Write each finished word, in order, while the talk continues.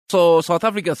So South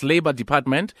Africa's Labour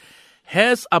Department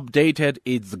has updated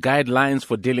its guidelines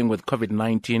for dealing with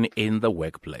COVID-19 in the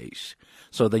workplace.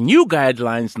 So the new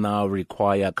guidelines now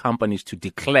require companies to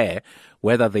declare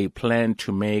whether they plan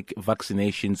to make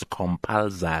vaccinations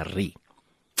compulsory.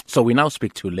 So we now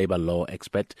speak to labor law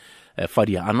expert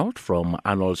Fadia Arnold from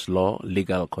Arnold Law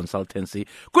Legal Consultancy.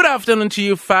 Good afternoon to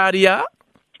you, Fadia.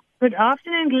 Good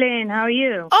afternoon, Glenn. How are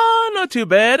you? Oh, not too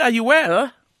bad. Are you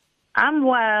well? I'm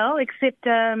well, except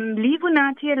leave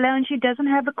Unati alone. She doesn't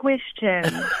have a question.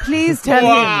 Please tell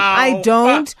him I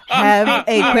don't have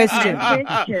a question.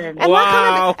 And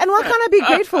why can't I be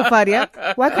grateful,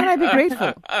 Fadia? Why can't I be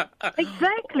grateful?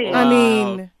 Exactly. Wow. I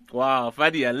mean... Wow,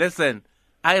 Fadia, listen.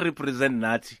 I represent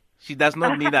Nati. She does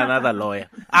not need another lawyer.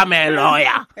 I'm a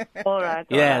lawyer. All right.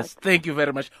 Yes, thank you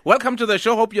very much. Welcome to the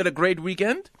show. Hope you had a great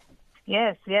weekend.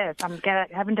 Yes. I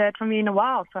haven't heard from you in a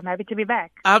while, so I'm happy to be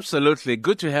back. Absolutely.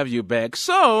 Good to have you back.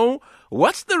 So,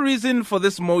 what's the reason for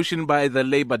this motion by the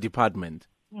Labour Department?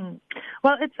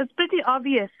 Well, it's pretty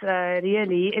obvious,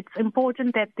 really. It's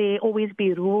important that there always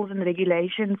be rules and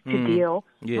regulations to deal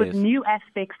with new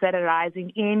aspects that are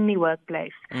arising in the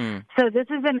workplace. So this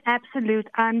is an absolute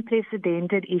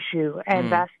unprecedented issue, and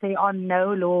thus there are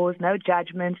no laws, no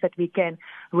judgments that we can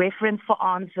reference for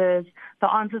answers.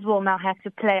 The answers will now have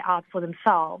to play out for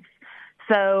themselves.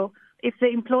 So if the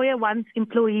employer wants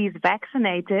employees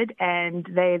vaccinated and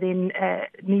they then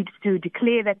need to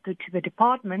declare that to the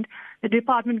department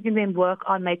can then work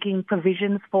on making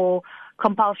provisions for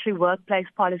compulsory workplace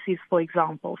policies, for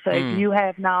example. So if you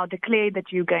have now declared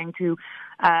that you're going to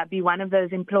be one of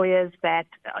those employers that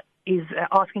is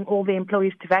asking all the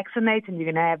employees to vaccinate and you're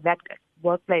going to have that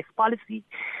workplace policy,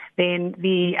 then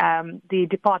the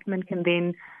department can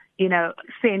then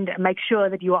make sure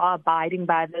that you are abiding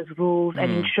by those rules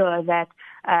and ensure that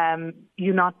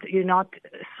you're not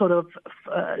sort of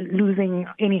losing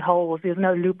any holes. There's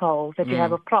no loopholes. That you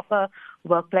have a proper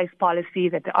workplace policy.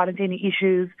 That there aren't any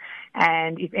issues.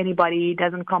 And if anybody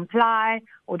doesn't comply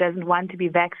or doesn't want to be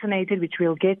vaccinated, which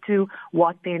we'll get to,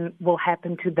 what then will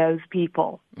happen to those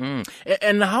people?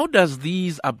 And how does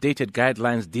these updated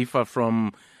guidelines differ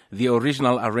from the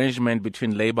original arrangement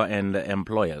between labor and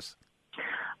employers?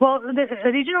 Well, the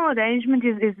original arrangement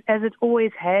is as it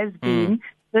always has been.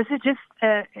 This is just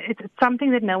it's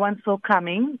something that no one saw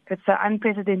coming. It's an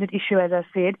unprecedented issue, as I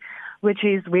said, which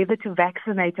is whether to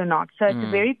vaccinate or not. So it's a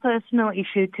very personal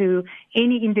issue to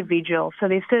any individual. So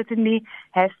there certainly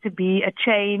has to be a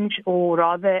change, or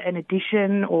rather an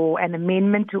addition or an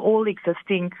amendment to all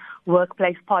existing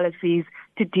workplace policies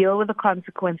to deal with the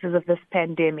consequences of this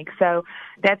pandemic. So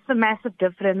that's the massive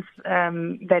difference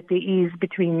that there is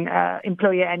between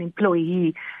employer and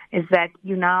employee, is that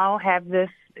you now have this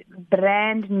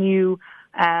brand new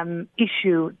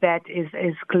issue that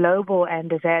is global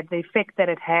and has had the effect that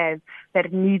it has, that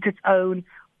it needs its own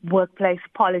workplace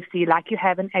policy. Like you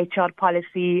have an HR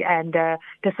policy and a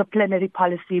disciplinary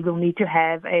policy, we'll need to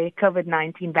have a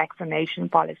COVID-19 vaccination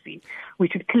policy,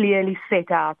 which would clearly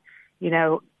set out,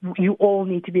 you all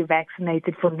need to be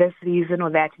vaccinated for this reason or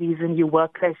that reason, you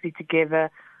work closely together,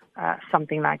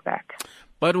 something like that.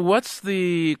 But what's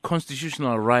the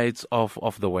constitutional rights of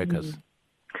the workers?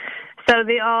 So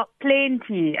there are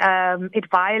plenty. It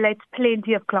violates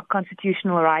plenty of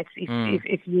constitutional rights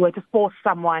if you were to force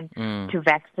someone to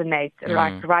vaccinate.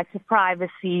 Rights to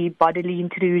privacy, bodily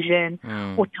intrusion,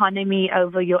 autonomy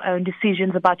over your own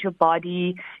decisions about your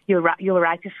body, your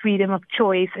right to freedom of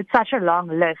choice. It's such a long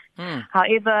list.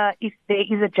 However, if there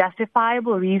is a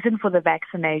justifiable reason for the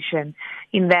vaccination,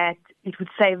 in that it would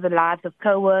save the lives of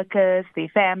co-workers, their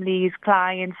families,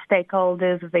 clients,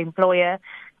 stakeholders of the employer,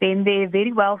 then there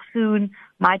very well soon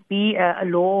might be a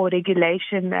law or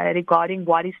regulation regarding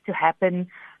what is to happen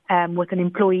with an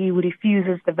employee who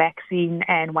refuses the vaccine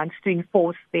and wants to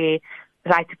enforce their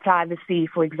right to privacy,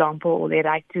 for example, or their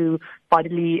right to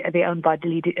their own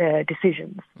bodily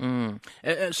decisions.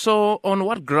 So on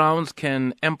what grounds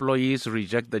can employees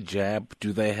reject the jab?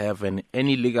 Do they have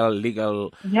any legal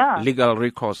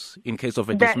recourse in case of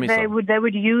a dismissal? They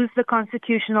would use the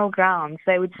constitutional grounds.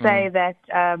 They would say that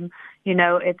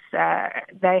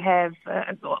they have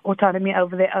autonomy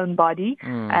over their own body,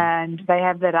 and they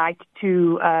have the right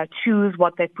to choose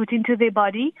what they put into their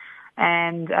body,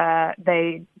 and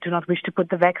they do not wish to put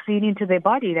the vaccine into their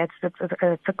body. It's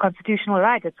a constitutional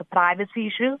right. It's a privacy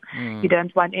issue. You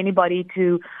don't want anybody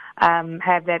to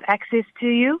have that access to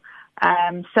you.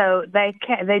 So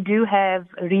they do have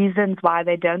reasons why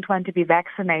they don't want to be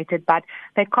vaccinated, but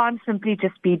they can't simply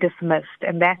just be dismissed.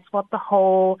 And that's what the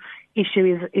whole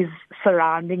issue is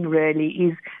surrounding really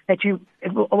is that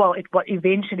what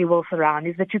eventually will surround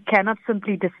is that you cannot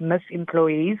simply dismiss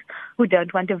employees who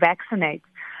don't want to vaccinate.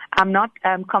 I'm not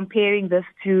comparing this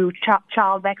to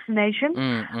child vaccination,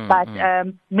 but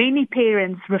many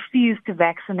parents refuse to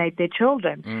vaccinate their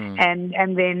children,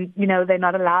 and then they're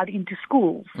not allowed into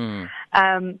schools.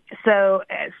 So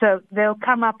they'll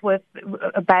come up with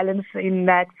a balance in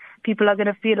that people are going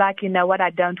to feel like, I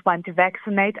don't want to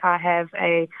vaccinate. I have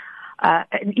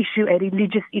an issue, a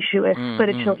religious issue, a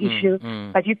spiritual issue,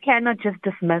 but you cannot just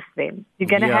dismiss them. You're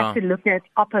going to have to look at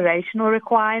operational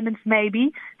requirements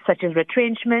maybe, such as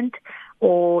retrenchment,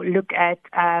 or look at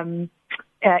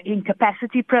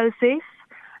incapacity process.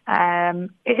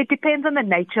 It depends on the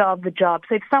nature of the job.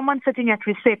 So if someone's sitting at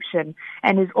reception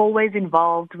and is always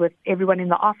involved with everyone in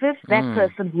the office, that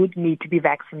person would need to be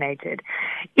vaccinated.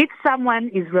 If someone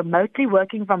is remotely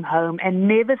working from home and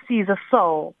never sees a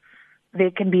soul,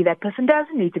 there can be that person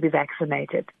doesn't need to be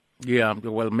vaccinated. Yeah,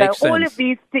 well, it makes sense. All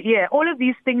of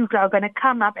these things are going to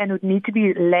come up and would need to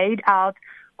be laid out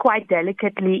quite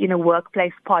delicately in a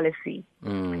workplace policy.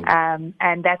 And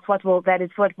that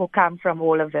is what will come from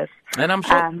all of this. And I'm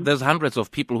sure there's hundreds of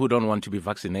people who don't want to be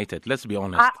vaccinated. Let's be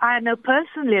honest. I know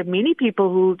personally many people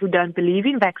who don't believe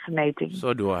in vaccinating.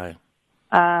 So do I.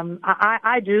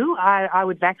 I do. I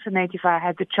would vaccinate if I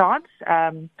had the chance.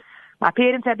 My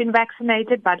parents have been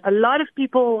vaccinated, but a lot of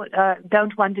people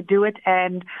don't want to do it,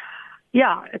 and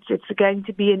it's going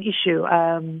to be an issue.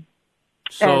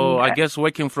 So I guess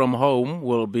working from home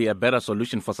will be a better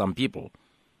solution for some people.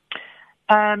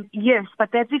 Yes,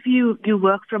 but that's if you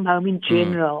work from home in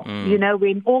general.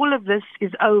 When all of this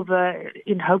is over,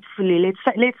 in hopefully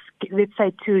let's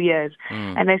say 2 years,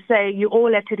 and they say you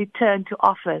all have to return to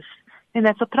office, then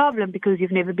that's a problem because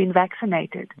you've never been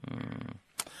vaccinated.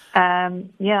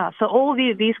 So all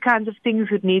these kinds of things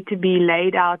would need to be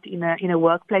laid out in a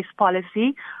workplace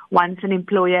policy once an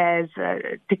employer has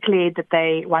declared that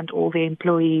they want all their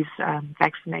employees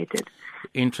vaccinated.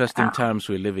 Interesting times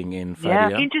we're living in, Fadia.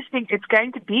 Yeah, interesting. It's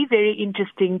going to be very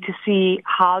interesting to see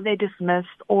how they dismiss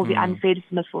all the unfair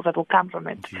dismissals that will come from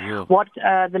it. Yeah. What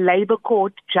the Labour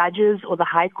Court judges or the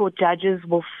High Court judges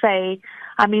will say.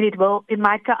 I mean, it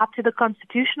might go up to the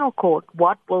Constitutional Court.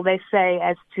 What will they say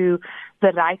as to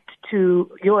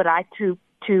your right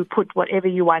to put whatever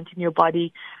you want in your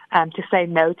body, to say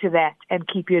no to that and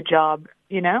keep your job,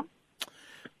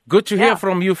 Good to hear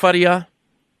from you, Fadia.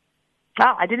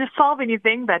 Oh, I didn't solve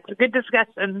anything, but a good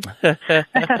discussion.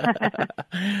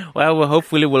 Well,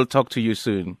 hopefully we'll talk to you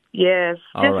soon. Yes.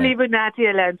 All just right. leave Unati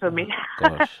alone for me.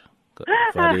 Gosh.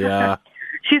 Fadia.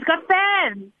 She's got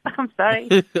fans. I'm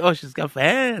sorry. Oh, she's got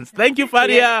fans. Thank you, Fadia.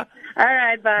 Yeah. All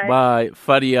right, bye. Bye.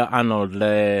 Fadia Arnold,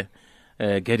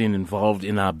 getting involved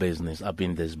in our business up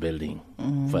in this building.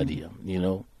 Fadia,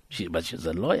 but she's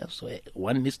a lawyer, so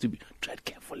one needs to tread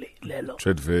carefully.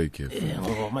 Tread very carefully.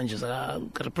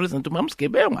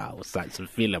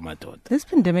 This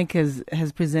pandemic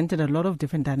has presented a lot of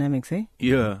different dynamics, eh?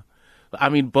 Yeah. I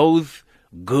mean, both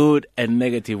good and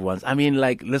negative ones. I mean,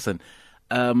 listen,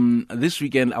 this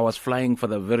weekend I was flying for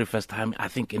the very first time, I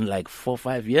think in 4 or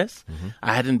 5 years.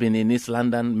 I hadn't been in East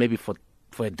London maybe for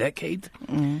a decade.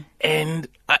 And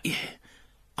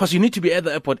because you need to be at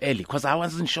the airport early, because I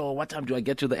wasn't sure what time do I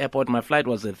get to the airport. My flight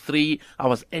was at 3. I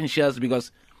was anxious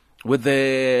because with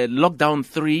the lockdown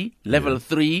 3, level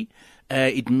 3,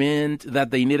 it meant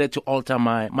that they needed to alter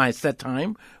my set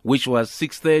time, which was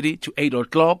 6:30 to 8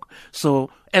 o'clock. So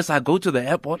as I go to the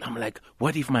airport, I'm like,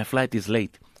 what if my flight is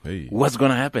late? Hey. What's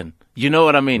going to happen? You know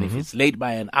what I mean? If it's late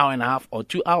by an hour and a half or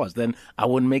 2 hours, then I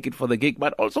won't make it for the gig.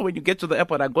 But also when you get to the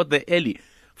airport, I got there early.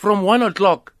 From 1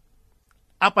 o'clock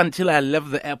up until I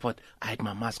left the airport, I had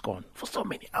my mask on for so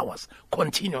many hours,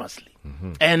 continuously.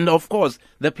 And of course,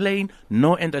 the plane,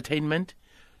 no entertainment,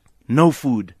 no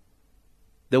food.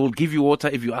 They will give you water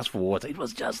if you ask for water. It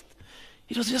was just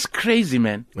crazy,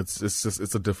 man.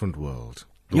 It's a different world.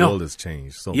 The world has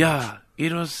changed so much. Yeah,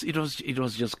 it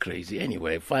was just crazy.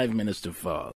 Anyway, 5 minutes to 4.